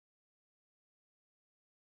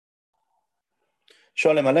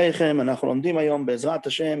שולם עליכם, אנחנו לומדים היום בעזרת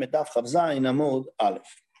השם את דף כ"ז עמוד א'.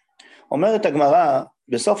 אומרת הגמרא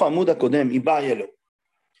בסוף העמוד הקודם, איבאי אלו,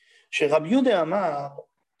 שרב יהודה אמר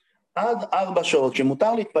עד 4 שעות,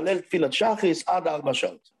 שמותר להתפלל תפילת שחריס עד 4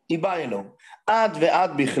 שעות. איבאי אלו, עד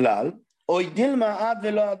ועד בכלל, או דילמה עד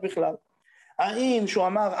ולא עד בכלל. האם שהוא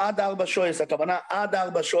אמר עד 4 שעות, הכוונה עד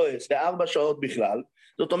 4 שעות ו4 שעות בכלל,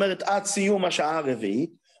 זאת אומרת עד סיום השעה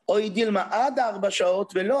הרביעית, או דילמה עד 4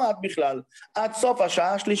 שעות ולא עד בכלל, עד סוף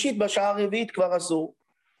השעה השלישית בשעה הרביעית כבר אסור.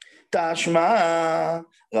 תשמע,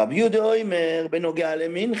 רב יהודה אומר בנוגע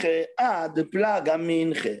למנחה עד פלג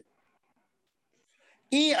המנחה.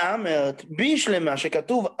 היא אמרת בשלמה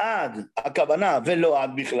שכתוב עד הכוונה ולא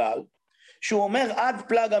עד בכלל, שהוא אומר עד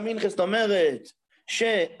פלג המנחה, זאת אומרת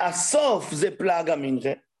שהסוף זה פלג המנחה,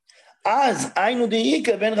 אז היינו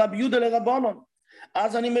דאיקה בין רב יהודה לרבונון.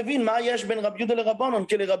 אז אני מבין מה יש בין רב יהודה לרבונון,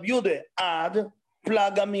 כי לרב יהודה עד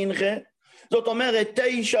פלג המנחה, זאת אומרת 9:30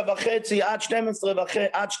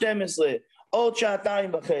 עד 12 עוד 2.5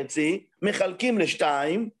 מחלקים ל2,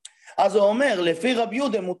 אז הוא אומר לפי רב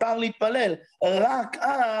יהודה מותר להתפלל רק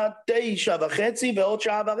עד 9:30 ועוד 1:15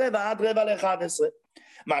 עד 10:45,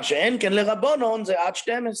 מה שאין כן לרבונון זה עד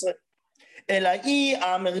 12. אלא היא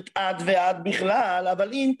אמרת עד ועד בכלל,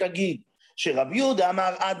 אבל אם תגיד שרב יהודה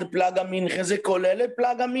אמר עד פלג המנחה, זה כולל את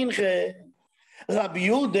פלג המנחה. רב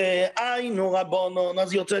יהודה היינו רבונון,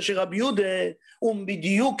 אז יוצא שרב יהודה הוא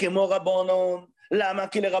בדיוק כמו רבונון. למה?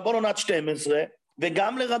 כי לרבונון עד 12,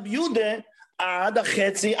 וגם לרב יהודה עד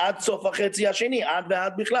החצי, עד סוף החצי השני, עד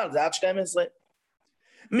ועד בכלל, זה עד 12.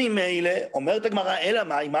 ממילא, אומרת הגמרא, אלא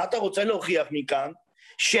מה אתה רוצה להוכיח מכאן?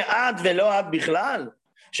 שעד ולא עד בכלל?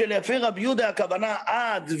 שלפי רב יהודה הכוונה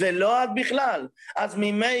עד ולא עד בכלל, אז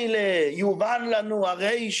ממילא יובן לנו,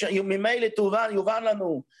 יובן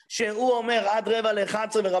לנו שהוא אומר עד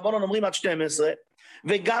 10:45 ורבונון אומרים עד 12,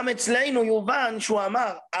 וגם אצלנו יובן שהוא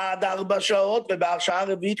אמר עד 4 שעות ובשעה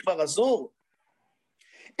הרביעית כבר אסור.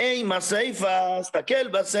 אימה סייפה, סתכל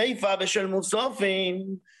בסייפה ושל מוסופים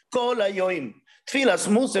כל היום, תפילת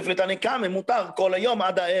מוסף לתנקמה מותר כל היום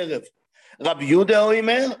עד הערב. רב יהודה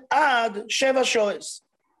אומר עד 7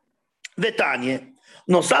 שעות. ותניא,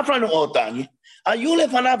 נוסף לנו עוד תניא, היו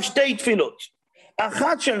לפניו 2 תפילות,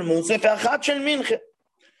 אחת של מוסף ואחת של מנחה.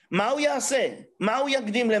 מה הוא יעשה? מה הוא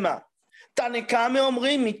יקדים למה? תנקמה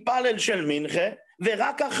אומרים מתפלל של מנחה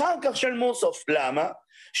ורק אחר כך של מוסף. למה?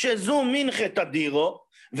 שזו מנחה תדירו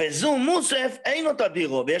וזו מוסף אינו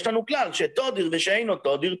תדירו, ויש לנו כלל שתודיר ושאינו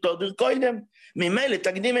תודיר, תודיר קודם. ממילא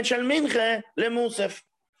תקדים את של מנחה למוסף.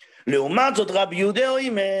 לעומת זאת רב יהודה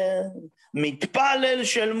אומר מתפלל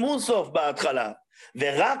של מוסף בהתחלה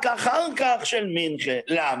ורק אחר כך של מנחה.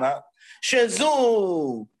 למה?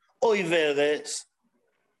 שזו עוברס,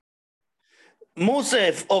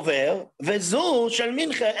 מוסף עובר וזו של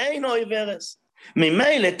מנחה אין עוברס.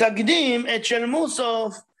 ממילא תקדים את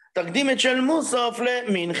של מוסף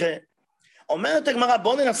למנחה. אומרת הגמרא,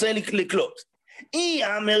 בוא ננסה לקלוט. היא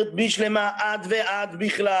אמרת בשלמה עד ועד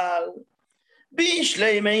בכלל,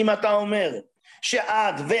 בשלמה אם אתה אומר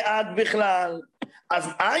שעד ועד בכלל, אז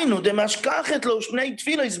היינו דמשכחת לו 2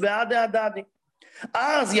 תפילוס בעד העדדי.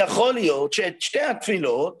 אז יכול להיות שאת 2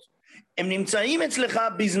 התפילות הם נמצאים אצלך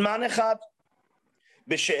בזמן אחד.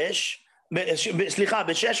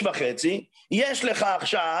 ב6:30 יש לך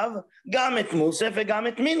עכשיו גם את מוסף וגם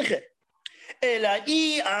את מנחה. אלא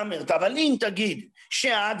היא אמרת, אבל אם תגיד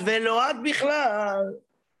שעד ולא עד בכלל,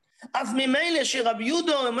 אז ממילא שרב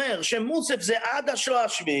יהודה אומר שמוסף זה עד השוע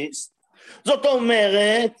השביעיס, זאת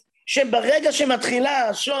אומרת שברגע שמתחילה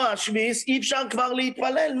השוע השביעיס אי אפשר כבר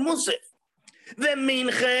להתפלל מוסף,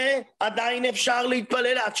 ומנחה עדיין אפשר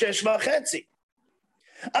להתפלל עד 6:30.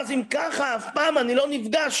 אז אם ככה אף פעם אני לא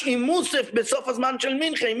נפגש עם מוסף בסוף הזמן של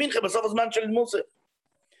מנחה, עם מנחה בסוף הזמן של מוסף.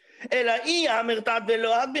 אלא היא אמרת עד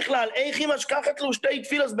ולא עד בכלל, איך היא משכחת לו 2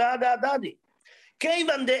 תפילוס בעד העדדי?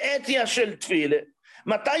 כיוון דאתיה של תפילה,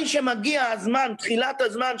 מתי שמגיע הזמן, תחילת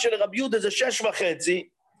הזמן של רב יהודה זה 6:30,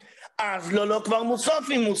 אז לא כבר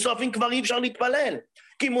מוסופים כבר אי אפשר להתפלל,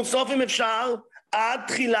 כי מוסופים אפשר עד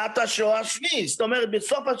תחילת השוע השביעי, זאת אומרת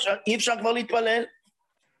בסוף השעה אי אפשר כבר להתפלל.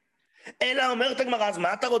 אלא אומרת הגמרא, אז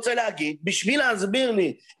מה אתה רוצה להגיד? בשביל להסביר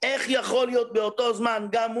לי איך יכול להיות באותו זמן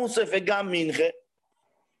גם מוסף וגם מנחה,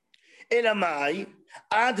 אלא מאי?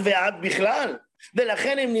 עד ועד בכלל,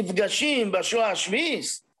 ולכן הם נפגשים בשוע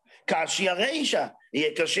השביעיס, קשי הרישא, יהיה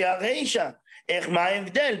קשי הרישא. איך מה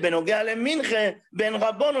ההבדל בנוגע למנחה בין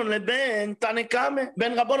רבונון לבין תנקמה,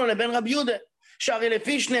 בין רבונון לבין רב יהודה? שהרי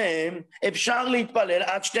לפי שניהם אפשר להתפלל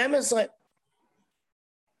עד 12.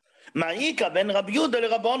 מה איקה בין רב יהודה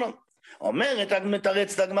לרבונון? אומרת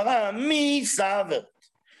מתרצת הגמרא, מי סבר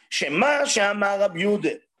שמה שאמר רב יהודה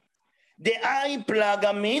דאי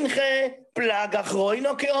פלגה מנחה, פלגה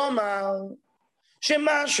אחרוינו כאומר.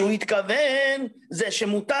 שמה שהוא התכוון זה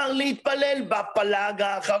שמותר להתפלל בפלג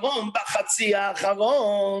האחרון, בחצי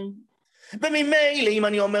האחרון. וממילא אם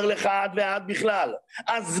אני אומר לך עד ועד בכלל,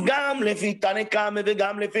 אז גם לפי תנא קמא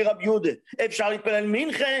וגם לפי רב יהודה אפשר להתפלל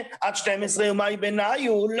מנחה עד 12 ומאי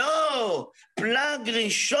ביניו. לא, פלג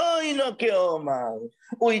ראשונו כאומר.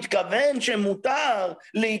 הוא התכוון שמותר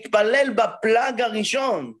להתפלל בפלג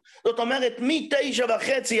הראשון. זאת אומרת,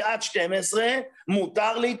 מ9:30 עד 12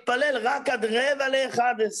 מותר להתפלל רק עד 10:45.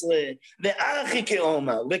 ואחי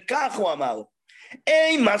כאומר, וכך הוא אמר,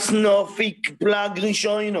 אי מסנופיק פלג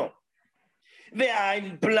ראשונו ואי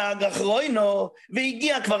פלג אחרוינו,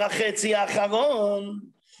 והגיע כבר החצי האחרון,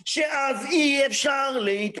 שאז אי אפשר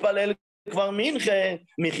להתפלל כבר מנחה,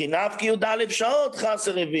 מכינף כי י"א שעות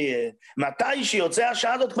חסר רביעי. מתי שיוצא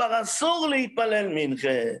השעה הזאת כבר אסור להתפלל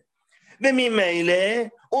מנחה. וממילא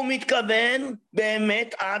הוא מתכוון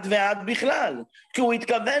באמת עד ועד בכלל, כי הוא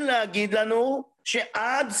התכוון להגיד לנו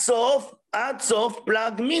שעד סוף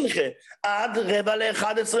פלג מנחה, עד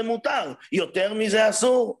 10:45 מותר, יותר מזה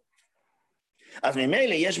אסור. אז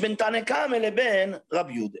ממילא יש בין תנא קמא לבין רב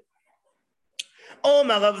יהודה.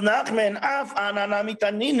 אומר רב נחמן, אף עננה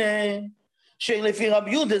מתענינה, שלפי רב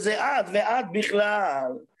יהודה זה עד ועד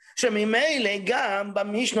בכלל, שממילא גם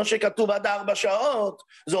במשנה שכתוב עד 4 שעות,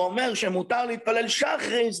 זה אומר שמותר להתפלל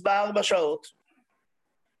שחריס ב4 שעות.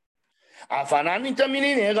 אף עננה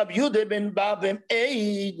מתענינה, רב יהודה בן בא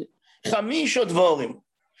העיד 5 דבורים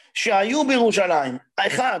שהיו בירושלים,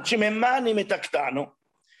 אחד שממנים את הקטנו.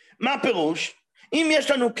 מה פירוש? אם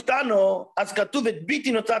יש לנו קטנו, אז כתוב את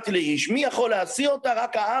ביתי נוצרתי לאיש. מי יכול להשיא אותה?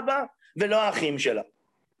 רק האבא ולא האחים שלה,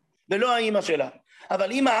 ולא האמא שלה.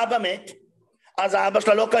 אבל אם האבא מת, אז האבא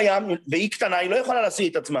שלה לא קיים, והיא קטנה, היא לא יכולה להשיא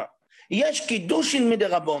את עצמה. יש קידושין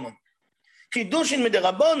מדרבנן. קידושין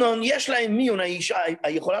מדרבנן, יש להם מיון, האישה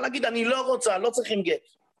יכולה להגיד, אני לא רוצה, לא צריכים גט.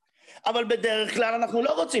 אבל בדרך כלל אנחנו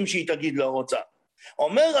לא רוצים שהיא תגיד לא רוצה.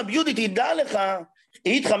 אומר רב יהודה, תדע לך,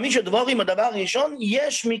 העיד 5 דבורים, הדבר הראשון,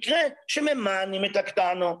 יש מקרה שממנים את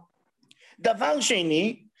הקטנו. דבר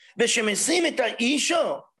שני, ושמשים את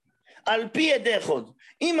האישו על פי עד אחד.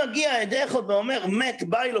 אם מגיע עד אחד ואומר, מת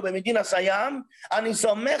ביי לו במדינה סיים, אני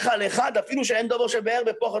סומך על אחד, אפילו שאין דובו שבאר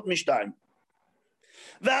בפחות משתיים.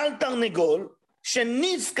 ועל תרנגול,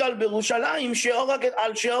 שנסקל בירושלים,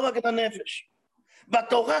 שהורג את הנפש.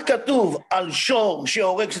 בתורה כתוב על שור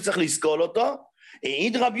שהורג שצריך לסקול אותו,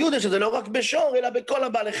 העיד רב יהודה שזה לא רק בשור, אלא בכל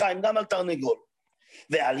הבעלי חיים, גם על תרנגול.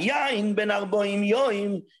 ועל יין בן 40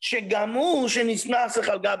 יום, שגם הוא שנסנס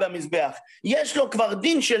על גבי המזבח. יש לו כבר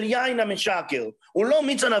דין של יין המשקר, הוא לא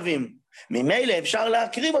מיץ ענבים. ממילא אפשר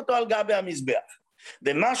להקריב אותו על גבי המזבח.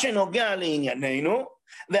 ומה שנוגע לענייננו,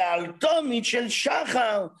 ועל תומית של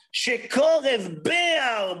שחר, שקורב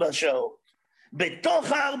ב4 שעות.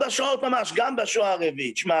 בתוך 4 שעות ממש, גם בשעה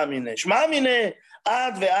הרביעית, שמע מיניה. שמע מיניה,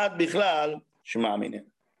 עד ועד בכלל, שמע מיניה.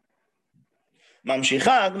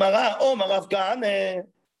 ממשיכה הגמרא, אומר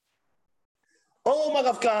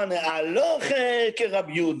רב כהנא, הלוכה כרב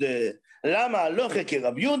יהודה. למה הלוכה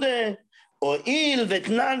כרב יהודה? הואיל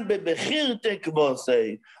ותנן בבחירתא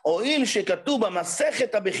כבוסי, הואיל שכתוב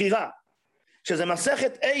במסכת הבחירה, שזה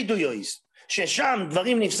מסכת עדויוס, ששם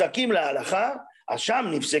דברים נפסקים להלכה, אז שם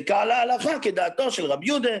נפסקה להלכה כדעתו של רב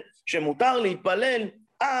יהודה, שמותר להתפלל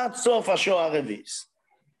עד סוף השעה הרביעית.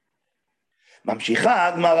 ממשיכה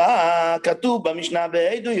הגמרא, כתוב במשנה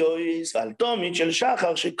בעדויוס, ועל תומית של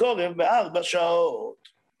שחר שקורב ב4 שעות.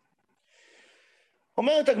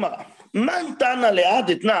 אומרת הגמרא, מן תנא לעד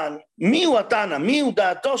אתנן, מי הוא התנא, מי הוא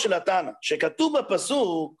דעתו של התנא, שכתוב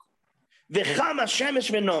בפסוק, וחם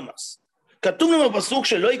השמש ונומס. כתוב לנו בפסוק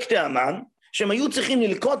שלא יקטע המן, שהם היו צריכים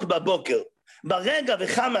ללקוט בבוקר, ברגע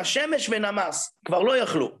וחם השמש ונמס, כבר לא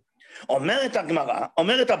יכלו. אומרת הגמרא,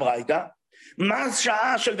 אומרת הברייתא, מה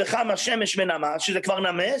שעה של וחם השמש ונמס, שזה כבר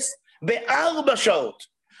נמס, ב4 שעות.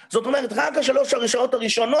 זאת אומרת, רק 3 השעות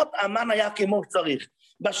הראשונות, המן היה כמו שצריך.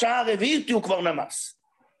 בשעה הרביעית הוא כבר נמס.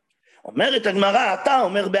 אומרת הגמרא, אתה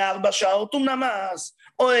אומר ב4 שעות הוא נמס,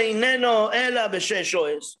 או איננו אלא ב6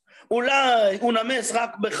 שעות. אולי הוא נמס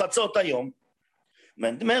רק בחצות היום.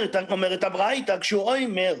 אומרת הברייתא, כשהוא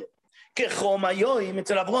אומר כחום היום,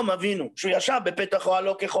 אצל אברהם אבינו, שהוא ישב בפתח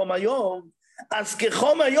אוהלו כחום היום, אז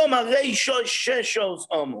כחום היום הרי 6 שעות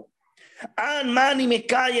אמו. מה אני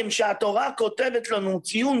מקיים שהתורה כותבת לנו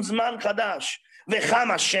ציון זמן חדש,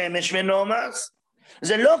 וחם השמש ונומס?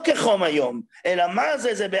 זה לא כחום היום, אלא מה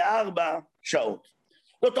זה? זה ב4 שעות.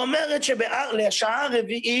 זאת אומרת שלשעה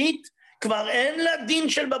הרביעית כבר אין לה דין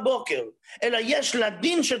של בבוקר, אלא יש לה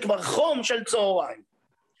דין של כבר חום של צהריים.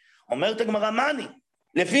 אומרת הגמרא, מני?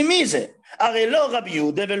 לפי מי זה? הרי לא רבי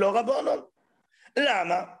יהודה ולא רבונון.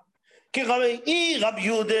 למה? כי רבי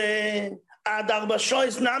יהודה עד 4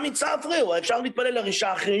 שעות נמי צפריהו, אפשר להתפלל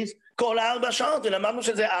לרישה אחריס כל 4 שעות, ולמדנו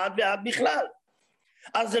שזה עד ועד בכלל.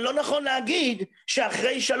 אז זה לא נכון להגיד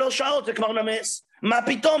שאחרי 3 שעות זה כבר נמס. מה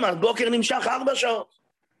פתאום? הבוקר נמשך 4 שעות.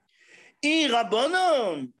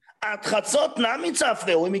 רבונון, עד חצות נמי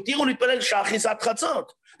צפריהו, הם התירו להתפלל שחיס עד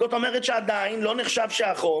חצות. זאת אומרת שעדיין לא נחשב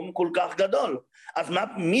שהחום כל כך גדול. אז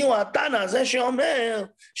מי הוא התנא הזה שאומר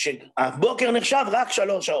שהבוקר נחשב רק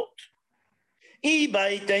 3 שעות?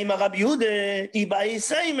 באי תימא רבי יהודה, באי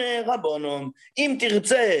סיימא רבונון. אם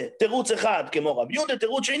תרצה תירוץ אחד כמו רבי יהודה,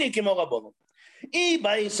 תירוץ שני כמו רבונון.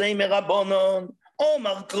 באי סיימא רבונון,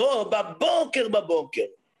 אומר קרוא בבוקר.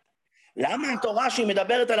 למה התורה שהיא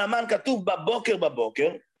מדברת על המן כתוב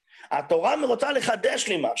בבוקר? התורה רוצה לחדש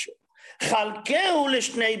לי משהו. חלקהו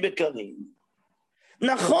לשני בקרים.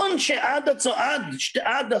 נכון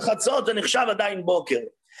שעד החצות זה נחשב עדיין בוקר,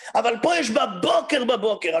 אבל פה יש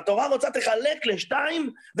בבוקר, התורה רוצה תחלק ל2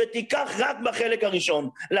 ותיקח רק בחלק הראשון,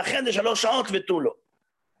 לכן זה 3 שעות ותו לא.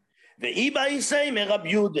 באי סיימא רבי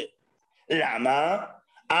יהודה. למה?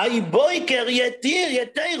 בויקר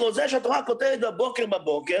יתירו, זה שהתורה כותבת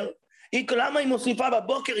בבוקר, למה היא מוסיפה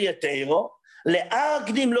בבוקר יתירו?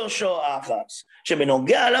 להקדים לו שעה אחת,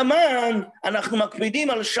 שבנוגע למן אנחנו מקפידים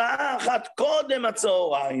על שעה אחת קודם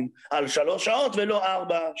הצהריים, על 3 שעות ולא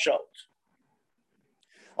 4 שעות.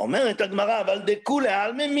 אומרת הגמרא, אבל דכולי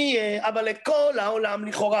עלמא מיה, אבל לכל העולם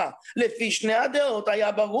לכאורה, לפי שני הדעות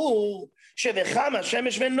היה ברור שבחמה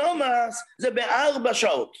שמש ונומס זה ב4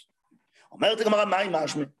 שעות. אומרת הגמרא, מה עם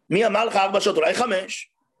משמע? מי אמר לך 4 שעות? אולי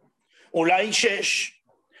 5, אולי 6.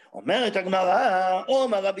 אומרת הגמרא,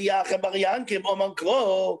 אומר רבי יחיא בר ינקב, אומר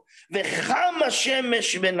קרוא, וחמה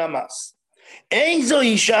שמש ונמס. איזו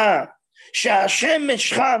אישה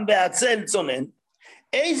שהשמש חם והצל צונן,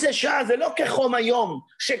 איזה שעה, זה לא כחום היום,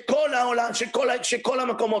 שכל העולם, שכל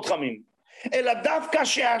המקומות חמים, אלא דווקא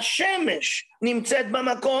שהשמש נמצאת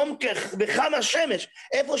במקום, בחם השמש,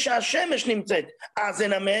 איפה שהשמש נמצאת, אז זה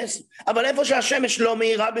נמס, אבל איפה שהשמש לא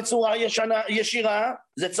מאירה בצורה ישירה,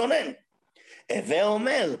 זה צונן.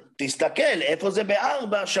 ואומר, תסתכל, איפה זה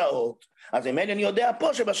ב4 שעות, אז אם אני יודע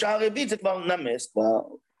פה שבשעה הרביעית זה כבר נמס כבר.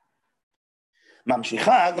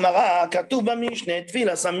 ממשיכה הגמרא, כתוב במשנה,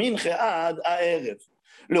 תפילה סמינכה עד הערב.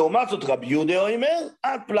 לעומת זאת רבי יהודה אומר,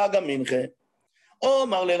 עד פלגה מנחה.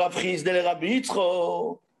 אומר לרב חיסדא לרבי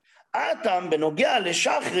יצחוק, אטם בנוגע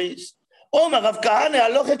לשחריס, אומר רב כהנא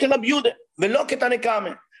הלכה כרבי יהודה, ולא כתנא קמא,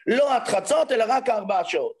 לא עד חצות אלא רק 4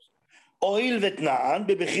 שעות. הואיל ותנן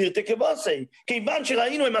בבחירתא כבוסי, כיוון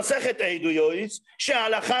שראינו במסכת עדויות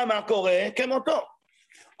שההלכה מה קורה כמותו.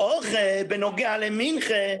 אוכל בנוגע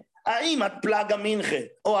למנחה, האם עד פלגה מנחה,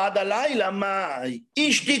 או עד הלילה, מה?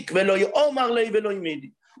 השתיק ולא יאמר לי ולא ימידי.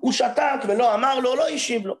 הוא שתק ולא אמר לו, לא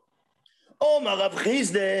השיב לו. אומר רב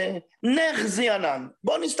חיסדא, נחזי ענן.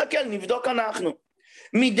 בוא נסתכל, נבדוק אנחנו.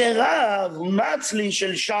 מדרב מצלי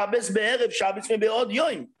של שבס בערב שבס ובעוד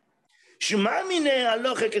יום. שמע מיני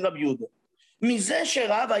הלכה כרבי יהודה. מזה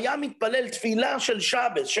שרב היה מתפלל תפילה של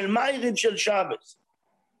שבס, של מייריב של שבס.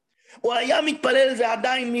 הוא היה מתפלל זה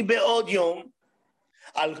עדיין מבעוד יום,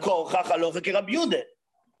 על כורכך הלכה כרבי יהודה.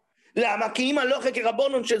 למה? כי אם הלכה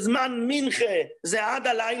כרבונון שזמן מנחה זה עד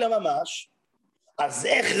הלילה ממש, אז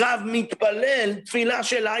איך רב מתפלל תפילה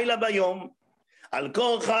של לילה ביום? על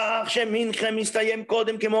כורכך שמנחה מסתיים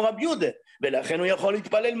קודם כמו רבי יהודה, ולכן הוא יכול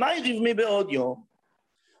להתפלל מייריב מבעוד יום.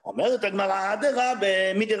 אומרת הגמרא,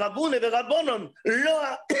 אדרבה מדרבונה ורבונון, לא,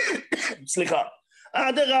 סליחה,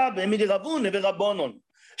 אדרבה מדרבונה ורבונון,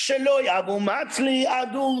 שלא יבוא מצלי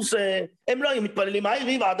עד אורסה, הם לא היו מתפללים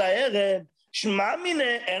מייריב עד הערב, שמע מיני,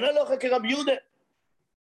 אין הלכה כרבי יהודה.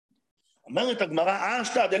 אומרת הגמרא,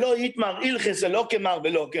 אשתא דלא יתמר הלכס לא כמר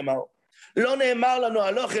ולא כמר. לא נאמר לנו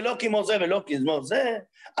הלכה לא כמו זה ולא כמו זה,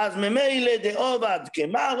 אז ממילא דעובד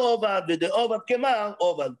כמר עובד ודעובד כמר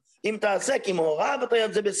עובד. אם תעשה כמו רב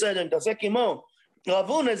זה בסדר, אם תעשה כמו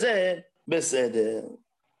רבונה זה בסדר.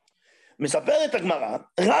 מספרת הגמרא,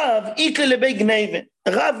 רב איקלה לבי גניבה,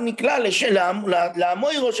 רב נקלע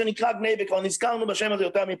לאמוירו שנקרא גניבה, כבר נזכרנו בשם הזה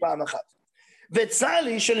יותר מפעם אחת.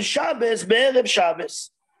 וצלי של שבס בערב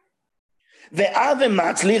שבס. ואב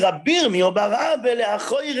מצלי רב ירמיה בר אבא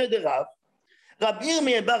לאחורי דרב. רב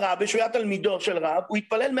ירמיה בר אבא, שהוא היה תלמידו של רב, הוא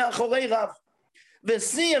התפלל מאחורי רב.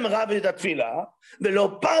 וסיים רב את התפילה,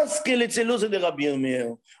 ולא פסקי לצילוסא דרב ירמיה.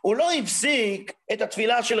 הוא לא הפסיק את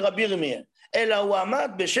התפילה של רב ירמיה, אלא הוא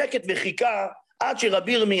עמד בשקט וחיכה עד שרב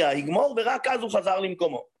ירמיה יגמור, ורק אז הוא חזר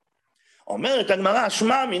למקומו. אומרת הגמרא,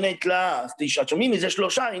 שמע מיני תלס, תשמעים מזה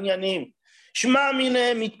 3 עניינים. שמע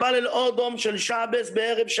מיני מתפלל אודום של שבס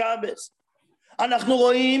בערב שבס. אנחנו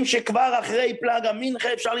רואים שכבר אחרי פלג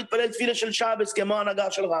המנחה אפשר להתפלל תפילה של שבס כמו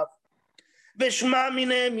הנהגה של רב. ושמע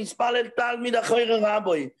מיני מספלל תלמיד אחרי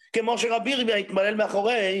רבוי, כמו שרבי ירמיה התפלל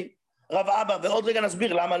מאחורי רב אבא, ועוד רגע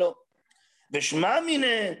נסביר למה לא. ושמע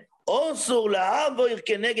מיני אוסור לאבויר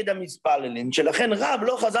כנגד המספללים, שלכן רב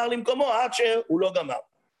לא חזר למקומו עד שהוא לא גמר.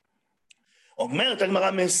 אומרת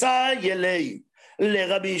הגמרא מסייע לי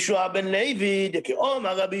לרבי ישוע בן לוי,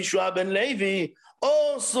 דכאומר רבי ישוע בן לוי,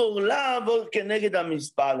 אוסור לאבויר כנגד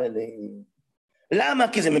המספללים. למה?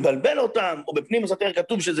 כי זה מבלבל אותם, או בפנים הסתר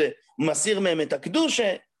כתוב שזה מסיר מהם את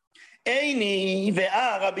הקדושה. איני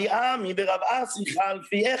רבי עמי ורב אסי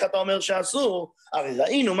חלפי, איך אתה אומר שאסור? הרי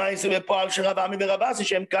ראינו מה יעשו בפועל של רב עמי ורב אסי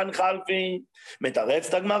שהם כאן חלפי.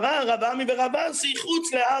 מתרצת הגמרא, רב עמי ורב אסי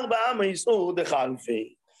חוץ ל400 איסור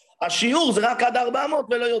דחלפי. השיעור זה רק עד 400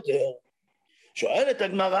 ולא יותר. שואלת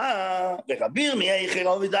הגמרא, ורבי ירמיה איכי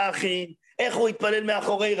רבי דחי, איך הוא התפלל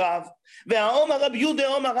מאחורי רב? והאומר רב יהודה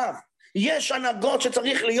אומר רב, יש הנהגות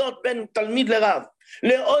שצריך להיות בין תלמיד לרב.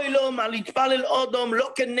 לאוי לא מה להתפלל אודום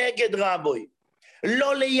לא כנגד רבוי,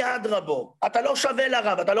 לא ליד רבו, אתה לא שווה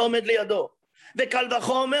לרב, אתה לא עומד לידו. וקל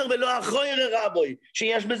וחומר ולא אחרי רבוי,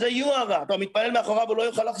 שיש בזה יוהרה, אתה מתפלל מאחוריו הוא לא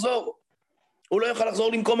יוכל לחזור, הוא לא יוכל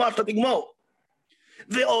לחזור למקומו שאתה תגמור.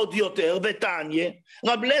 ועוד יותר, ותניה,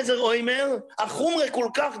 רב לזר אומר, החומרה כל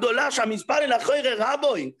כך גדולה שהמספלל אחרי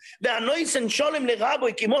רבוי, והנויסן שולם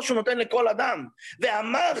לרבוי כמו שהוא נותן לכל אדם,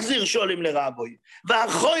 והמחזיר שולם לרבוי,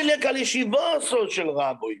 והחוי לקל ישיבוסו של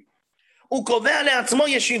רבוי. הוא קובע לעצמו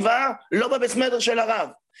ישיבה לא בבסמדר של הרב,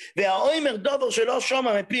 והאוימר דובר שלא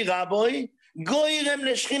שומע מפי רבוי, גוירם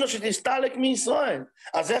לשכינו שתסתלק מישראל.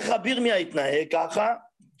 אז איך רבי ירמיה התנהג ככה?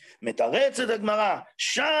 מתרצת הגמרא,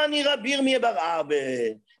 שאני רבי ירמיה בר אבא,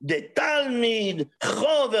 דתלמיד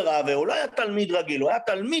חובר אבא, הוא לא היה תלמיד רגיל, הוא היה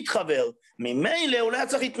תלמיד חבר, ממילא הוא לא היה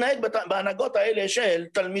צריך להתנהג בהנהגות האלה של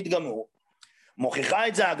תלמיד גמור. מוכיחה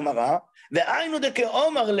את זה הגמרא, והיינו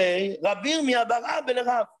דכאומר לי רבי ירמיה בר אבא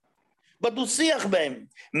לרב. בדו-שיח בהם,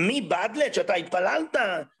 מי בדלת שאתה התפללת?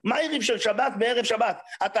 מה ערב של שבת בערב שבת?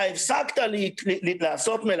 אתה הפסקת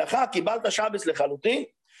לעשות מלאכה, קיבלת שבס לחלוטין?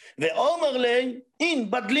 ואומר לי,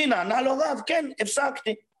 אין בדלינה, ענה לו רב, כן,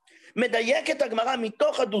 הפסקתי. מדייקת הגמרא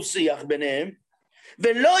מתוך הדו-שיח ביניהם,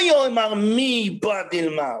 ולא יאמר מי בדיל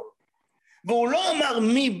מר, והוא לא אמר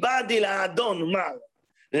מי בדיל האדון מר.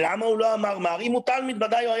 למה הוא לא אמר מר? אם הוא תלמיד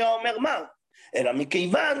ודאי הוא היה אומר מר, אלא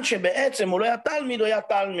מכיוון שבעצם הוא לא היה תלמיד, הוא היה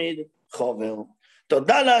תלמיד חובר.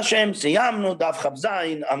 תודה להשם, סיימנו דף כ"ז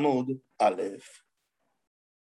עמוד א'.